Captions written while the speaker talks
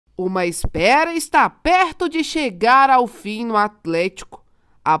Uma espera está perto de chegar ao fim no Atlético.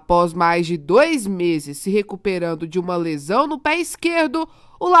 Após mais de 2 meses se recuperando de uma lesão no pé esquerdo,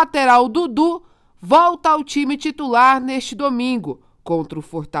 o lateral Dudu volta ao time titular neste domingo, contra o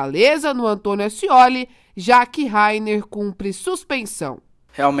Fortaleza no Antônio Ascioli, já que Rainer cumpre suspensão.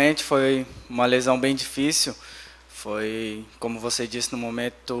 Realmente foi uma lesão bem difícil. Foi, como você disse,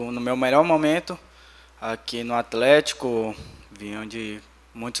 no meu melhor momento aqui no Atlético. Vinham de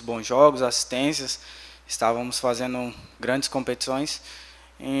muitos bons jogos, assistências, estávamos fazendo grandes competições.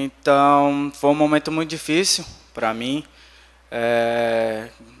 Então foi um momento muito difícil para mim.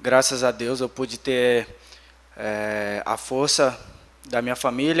 Graças a Deus eu pude ter a força da minha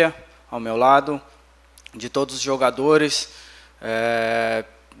família ao meu lado, de todos os jogadores,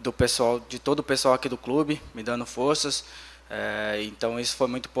 do pessoal, de todo o pessoal aqui do clube, me dando forças. Então isso foi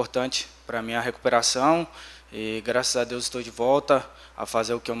muito importante para a minha recuperação e graças a Deus estou de volta a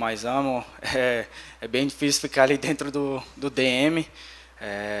fazer o que eu mais amo. É bem difícil ficar ali dentro do DM.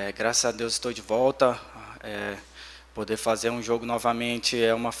 Graças a Deus estou de volta. Poder fazer um jogo novamente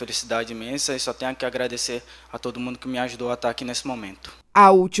é uma felicidade imensa e só tenho que agradecer a todo mundo que me ajudou a estar aqui nesse momento.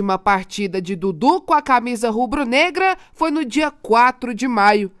 A última partida de Dudu com a camisa rubro-negra foi no dia 4 de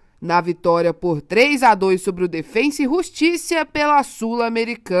maio, na vitória por 3-2 sobre o Defensa e Justiça pela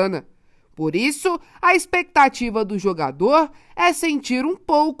Sul-Americana. Por isso, a expectativa do jogador é sentir um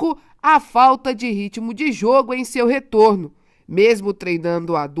pouco a falta de ritmo de jogo em seu retorno, mesmo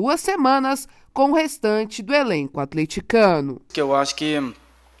treinando há 2 semanas com o restante do elenco atleticano. Eu acho que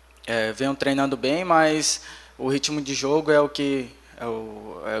venham treinando bem, mas o ritmo de jogo é o que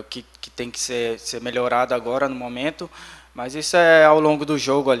tem que ser melhorado agora no momento. Mas isso é ao longo do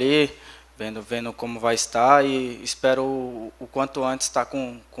jogo ali, vendo como vai estar e espero o quanto antes estar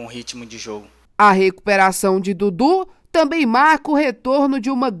com ritmo de jogo. A recuperação de Dudu também marca o retorno de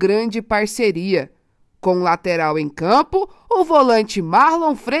uma grande parceria. Com o lateral em campo, o volante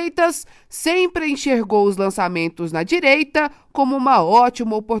Nathalia Freitas sempre enxergou os lançamentos na direita como uma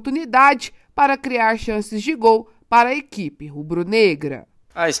ótima oportunidade para criar chances de gol para a equipe rubro-negra.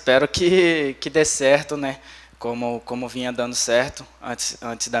 Espero que dê certo, né? Como vinha dando certo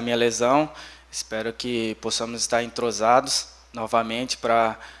antes da minha lesão. Espero que possamos estar entrosados novamente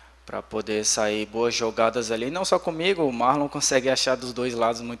para poder sair boas jogadas ali, não só comigo, o Marlon consegue achar dos dois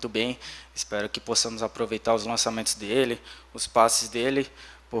lados muito bem. Espero que possamos aproveitar os lançamentos dele, os passes dele,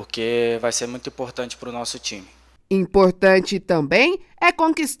 porque vai ser muito importante para o nosso time. Importante também é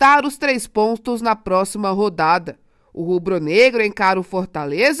conquistar os 3 pontos na próxima rodada. O rubro-negro encara o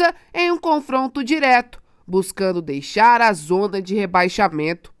Fortaleza em um confronto direto, buscando deixar a zona de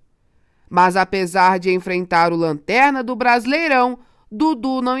rebaixamento. Mas apesar de enfrentar o lanterna do Brasileirão,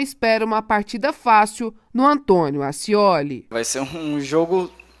 Dudu não espera uma partida fácil no Antônio Ascioli. Vai ser um jogo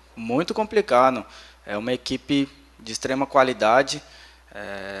muito complicado. É uma equipe de extrema qualidade.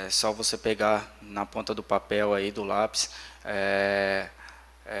 Só você pegar na ponta do papel aí, do lápis,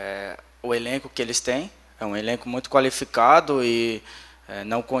 o elenco que eles têm. É um elenco muito qualificado e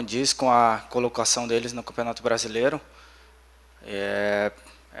não condiz com a colocação deles no Campeonato Brasileiro. É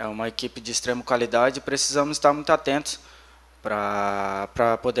uma equipe de extrema qualidade e precisamos estar muito atentos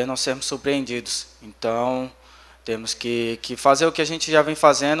para poder não sermos surpreendidos. Então, temos que fazer o que a gente já vem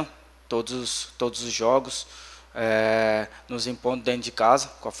fazendo, todos os jogos, nos impondo dentro de casa,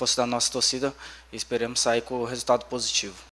 com a força da nossa torcida, e esperemos sair com o resultado positivo.